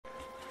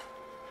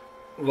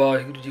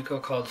Vaheguru Ji Ka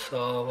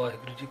Khalsa,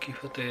 Vaheguru Ji Ki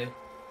Fateh.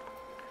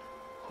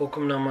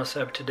 Hukamnama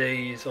Sahib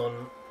today is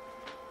on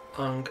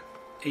Ang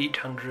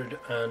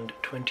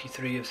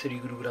 823 of Sri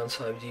Guru Granth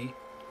Sahib Ji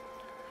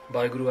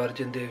by Guru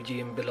Arjan Dev Ji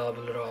in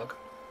Bilaaval Rag.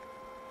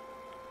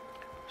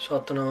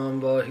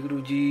 Satnam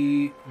Vaheguru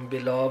Ji.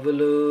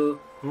 Bilaaval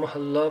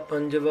Mahalla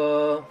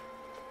Panjava.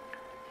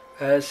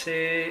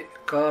 ऐसे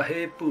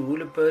काहे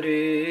भूल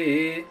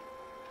परे,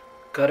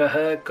 करह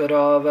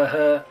करावह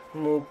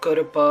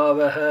मुकर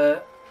पावह,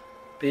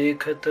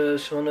 पेखत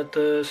सुनत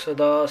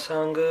सदा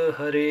संग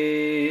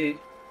हरे।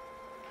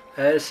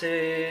 ऐसे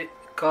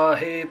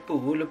काहे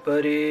भूल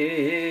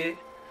परे,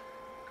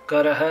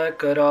 करह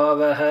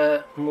करावह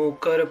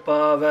मुकर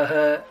पावह,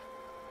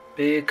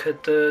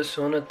 पेखत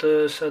सुनत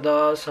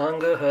सदा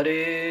संग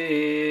हरे।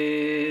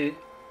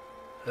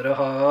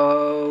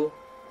 रहाओ।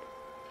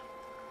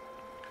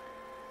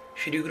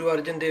 Shri Guru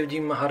Arjan Dev Ji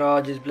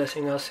Maharaj is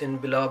blessing us in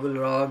Bilaaval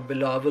Rag,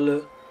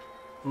 Bilaaval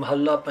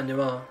Mahalla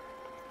Panjwa.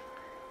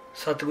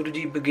 Satguru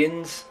Ji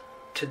begins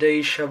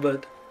today's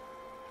Shabad,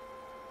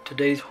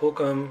 today's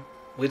Hukam,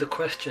 with a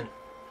question.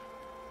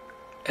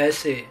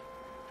 Aise,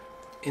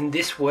 in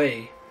this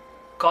way,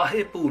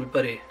 kahe pool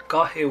pare,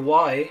 kahe,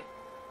 why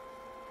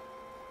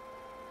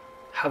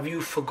have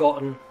you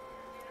forgotten?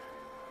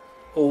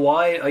 Or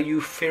why are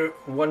you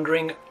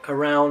wandering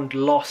around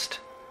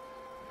lost?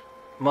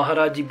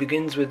 Maharaji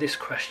begins with this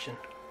question.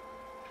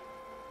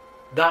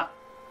 That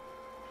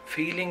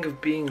feeling of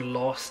being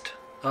lost,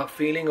 that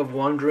feeling of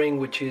wandering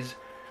which is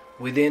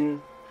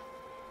within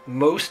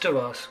most of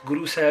us,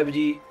 Guru Sahib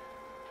Ji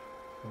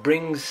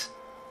brings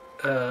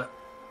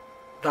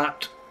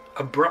that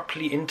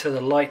abruptly into the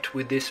light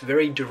with this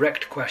very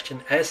direct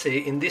question. Aise,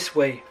 in this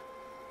way,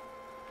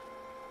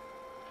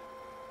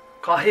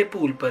 kahe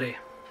pool pare?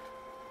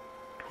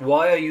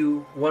 Why are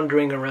you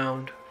wandering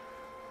around?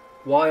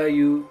 Why are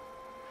you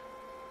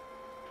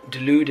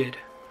deluded?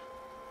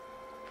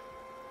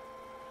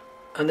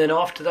 And then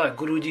after that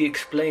Guruji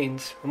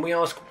explains, when we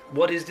ask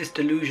what is this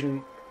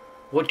delusion,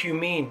 what do you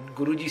mean?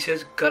 Guruji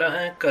says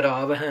karah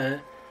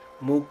karavah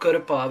mukar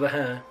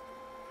pavah,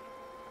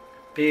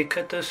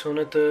 pekhat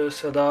sunat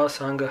sada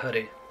sang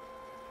hare.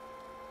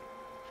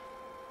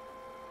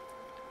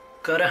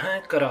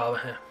 Karah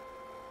karavah,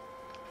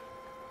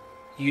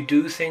 you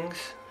do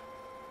things,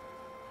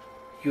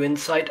 you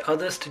incite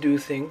others to do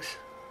things,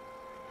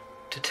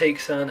 to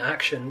take certain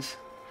actions.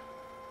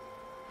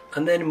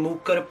 And then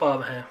mukar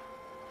pavah.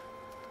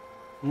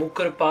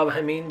 Mukar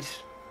pavah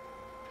means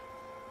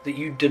that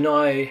you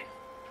deny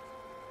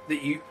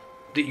that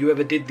you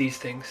ever did these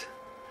things.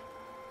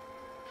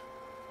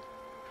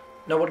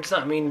 Now what does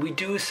that mean? We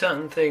do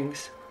certain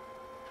things,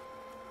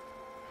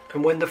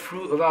 and when the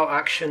fruit of our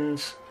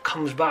actions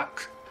comes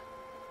back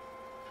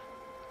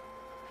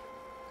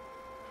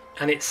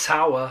and it's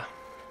sour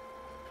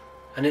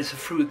and it's a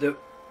fruit that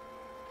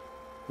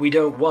we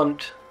don't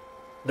want,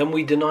 then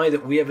we deny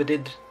that we ever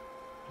did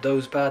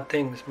those bad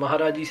things.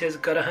 Maharaji says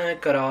karah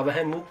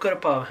karavah mukar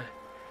pavah.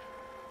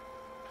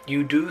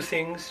 You do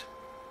things,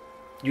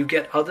 you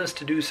get others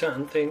to do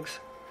certain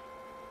things,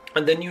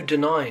 and then you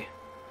deny.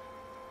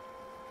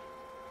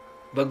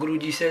 But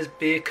Guruji says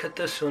pekhat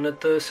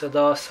sunat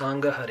sada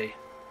sanga hare.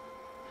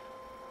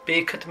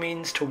 Pekhat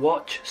means to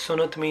watch,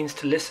 sunat means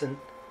to listen,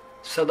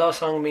 sada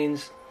sang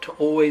means to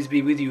always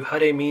be with you,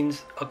 hare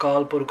means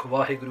Akal Purkh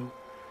Vaheguru,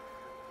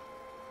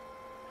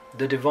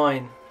 the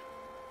divine,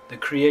 the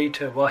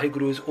creator.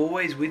 Vaheguru is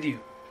always with you.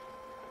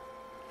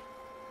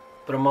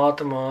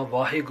 Paramatma,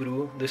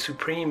 Vaheguru, the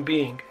supreme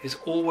being, is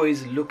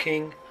always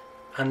looking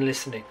and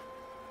listening.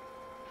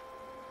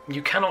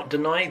 You cannot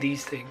deny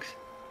these things.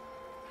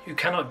 You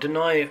cannot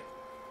deny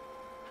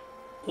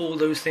all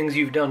those things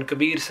you've done.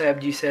 Kabir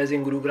Sahib Ji says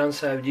in Guru Granth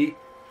Sahib Ji,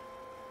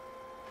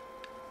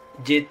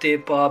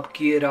 Jete paap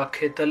kiye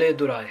rakhe tale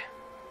duraye.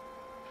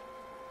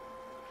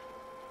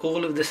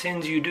 All of the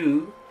sins you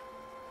do,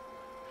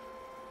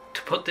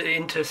 to put it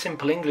into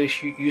simple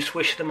English, you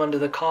swish them under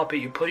the carpet,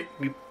 you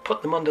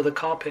put them under the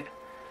carpet,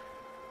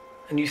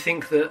 and you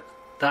think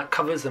that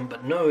covers them,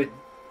 but no,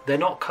 they're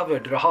not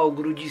covered. Rahul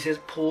Guruji says,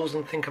 pause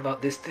and think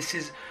about this. This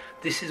is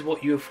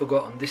what you have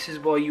forgotten. This is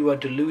why you are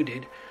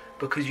deluded,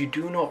 because you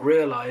do not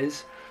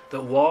realize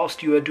that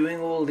whilst you are doing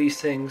all these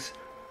things,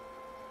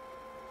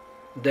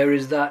 there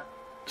is that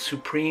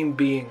supreme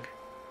being,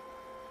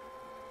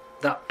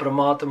 that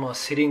Paramatma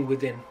sitting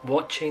within,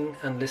 watching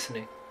and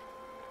listening.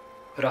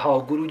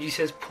 Rahul Guruji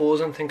says,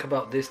 pause and think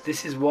about this.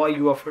 This is why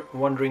you are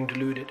wandering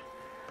deluded.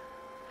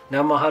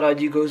 Now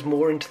Maharaji goes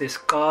more into this.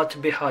 Kaach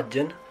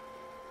bihajan,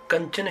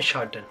 kanchan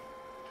shadan.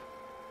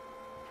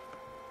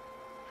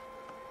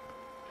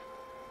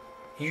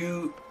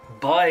 You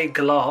buy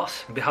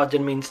glass.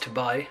 Bihajan means to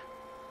buy.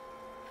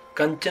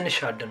 Kanchan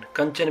shadan.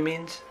 Kanchan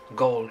means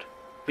gold.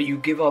 But you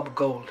give up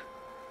gold.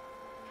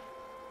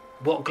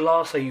 What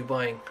glass are you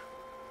buying?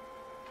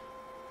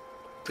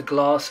 The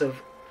glass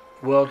of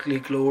worldly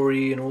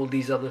glory and all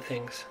these other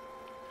things.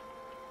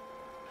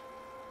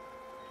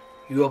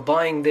 You are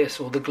buying this,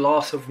 or the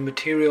glass of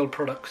material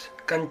products,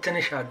 kanchan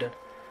shadan,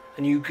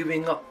 and you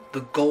giving up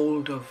the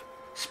gold of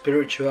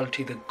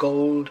spirituality, the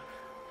gold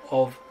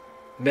of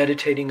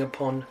meditating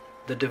upon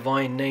the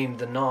divine name,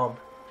 the Naam.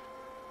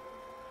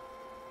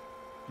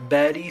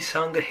 Bari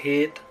sang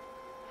het,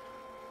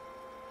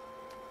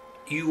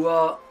 you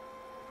are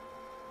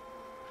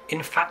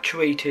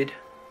infatuated.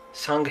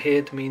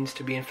 Sanghet means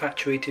to be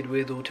infatuated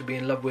with or to be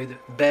in love with.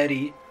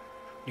 Bari,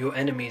 your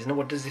enemies. Now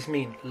what does this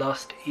mean?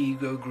 Lust,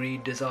 ego,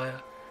 greed,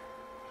 desire.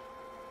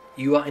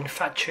 You are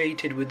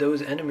infatuated with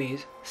those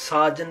enemies.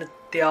 Sajan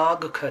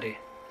tyag kare.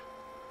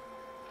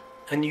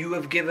 And you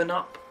have given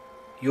up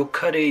your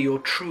kare, your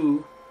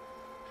true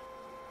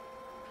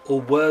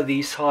or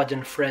worthy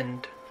sajan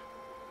friend.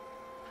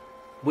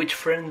 Which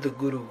friend? The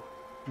Guru.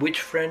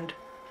 Which friend?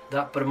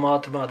 That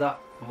Paramatma, that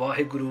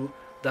Vaheguru,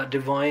 that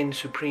divine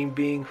supreme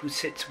being who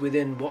sits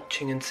within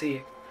watching and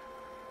seeing.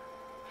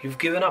 You've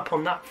given up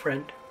on that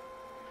friend,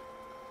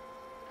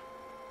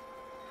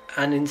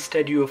 and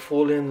instead you have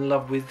fallen in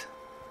love with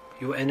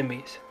your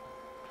enemies.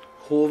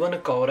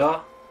 Hovan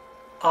kaura,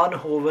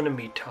 anhovan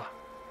meetha.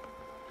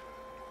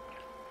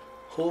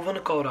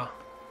 Hovan kaura.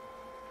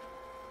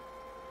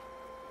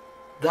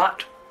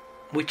 That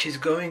which is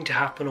going to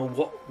happen, or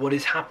what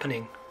is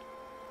happening,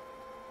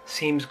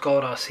 seems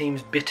gaura,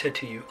 seems bitter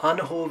to you.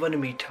 Anhovan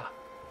meetha.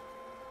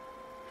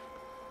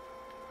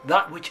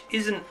 That which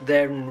isn't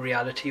there in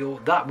reality, or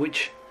that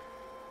which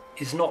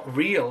is not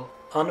real,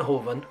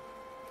 anhovan,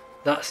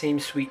 that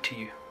seems sweet to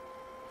you.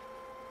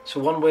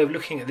 So one way of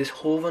looking at this,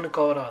 hovan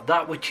kaura,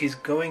 that which is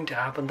going to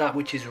happen, that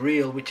which is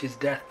real, which is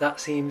death, that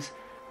seems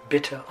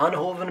bitter.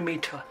 Anhovan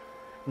meetha,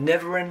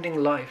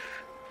 never-ending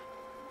life.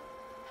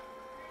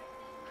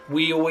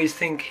 We always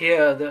think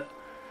here that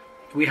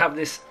we have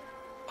this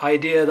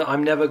idea that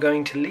I'm never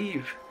going to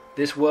leave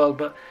this world,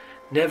 but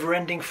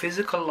never-ending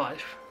physical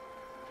life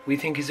we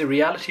think is a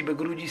reality. But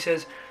Guruji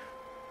says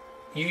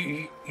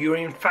you're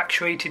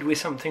infatuated with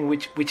something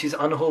which is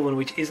unhovan,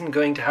 which isn't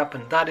going to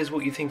happen. That is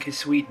what you think is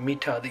sweet,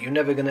 mita, that you're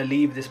never going to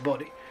leave this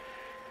body.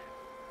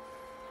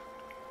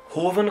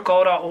 Hovan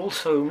kaura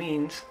also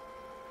means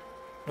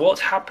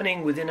what's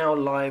happening within our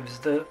lives,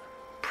 the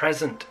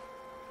present.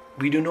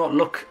 We do not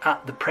look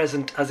at the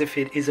present as if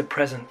it is a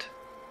present.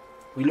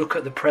 We look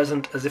at the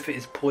present as if it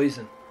is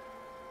poison.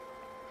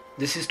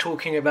 This is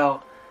talking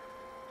about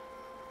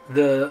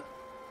the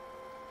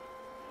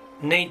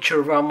nature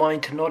of our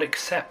mind to not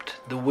accept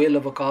the will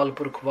of Akal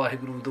Purkh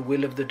Vaheguru, the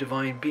will of the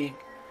Divine Being.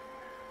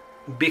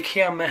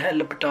 Bikhya Mehl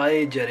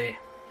laptaye jare.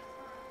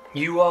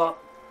 You are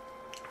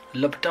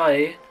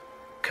laptaye,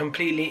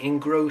 completely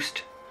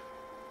engrossed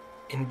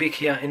in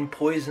bikhya, in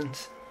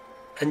poisons.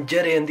 And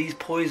jare, and these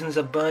poisons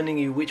are burning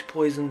you. Which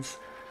poisons?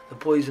 The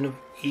poison of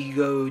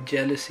ego,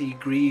 jealousy,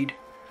 greed.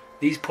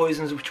 These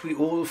poisons which we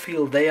all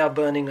feel, they are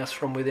burning us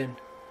from within.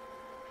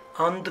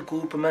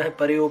 Andkoop meh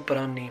paryo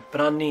prani.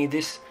 Prani,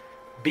 this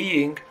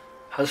being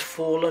has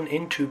fallen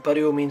into,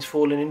 paryo means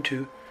fallen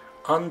into,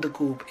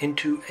 andkoop,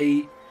 into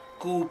a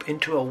koop,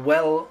 into a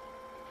well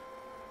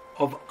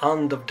of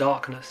of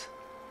darkness.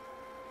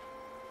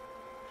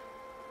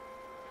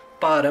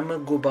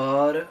 Param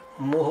gubar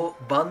moh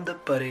band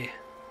pare.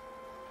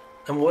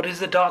 And what is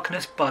the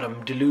darkness?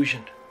 Param,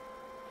 delusion.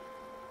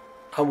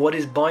 And what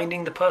is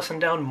binding the person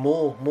down?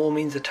 More. More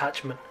means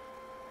attachment.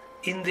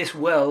 In this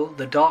well,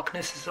 the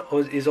darkness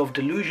is of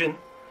delusion,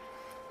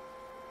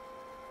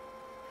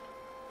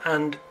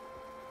 and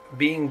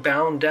being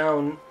bound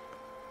down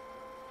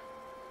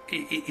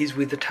is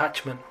with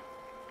attachment.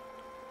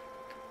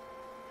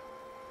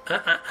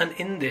 And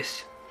in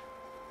this,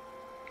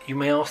 you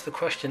may ask the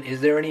question,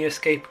 is there any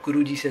escape?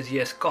 Guruji says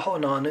yes. Kaho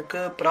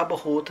Nanak prabh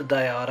hot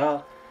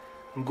dayara,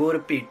 gur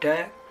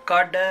pita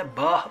kadda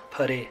bah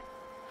phare.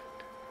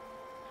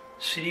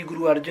 Sri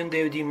Guru Arjan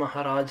Dev Ji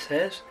Maharaj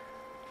says,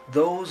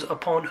 those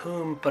upon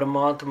whom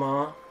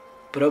Paramatma,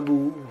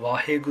 Prabhu,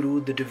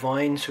 Vaheguru, the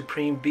Divine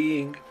Supreme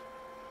Being,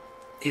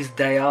 is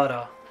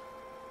dayara,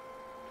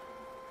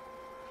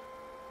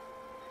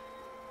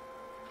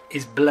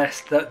 is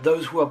blessed. That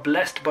those who are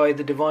blessed by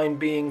the Divine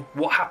Being,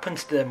 what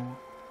happens to them?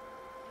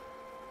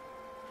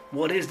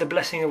 What is the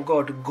blessing of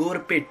God? Gur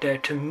Pitta,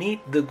 to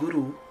meet the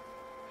Guru.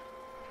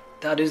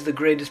 That is the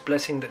greatest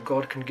blessing that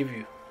God can give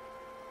you.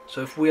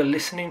 So if we are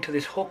listening to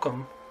this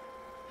hukam,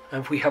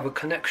 and if we have a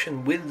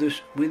connection with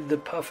the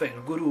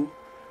perfect Guru,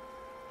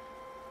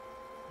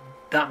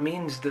 that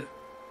means that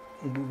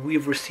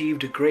we've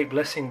received a great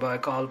blessing by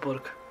Akal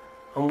Purkh.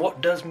 And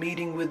what does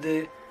meeting with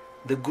the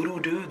Guru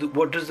do?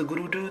 What does the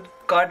Guru do?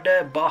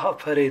 Kadda baha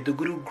phare. The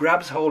Guru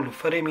grabs hold of.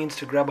 Phare means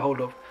to grab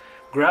hold of.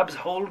 Grabs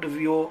hold of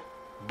your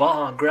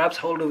baha, grabs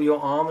hold of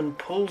your arm and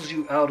pulls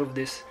you out of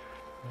this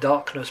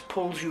darkness,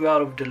 pulls you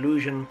out of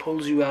delusion,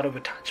 pulls you out of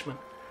attachment.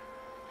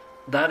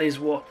 That is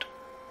what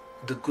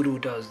the Guru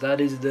does. That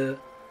is the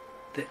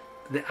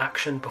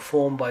action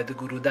performed by the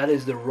Guru. That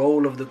is the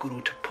role of the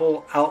Guru, to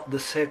pull out the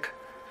Sikh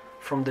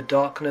from the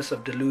darkness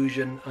of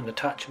delusion and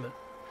attachment.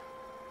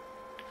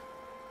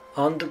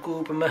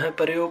 Andkoop meh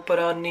paryo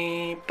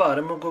parani,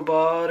 param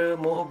gubar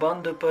moh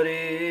band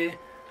pare.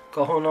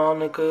 Kaho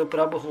Nanak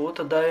prabh hot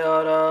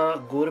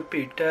dayara, gur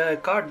pita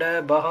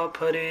kadda bah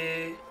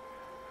phare.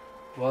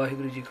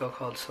 Waheguru ji ਕਾ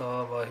ਖਾਲਸਾ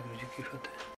ਵਾਹਿਗੁਰੂ ਜੀ ਕੀ ਫਤਿਹ।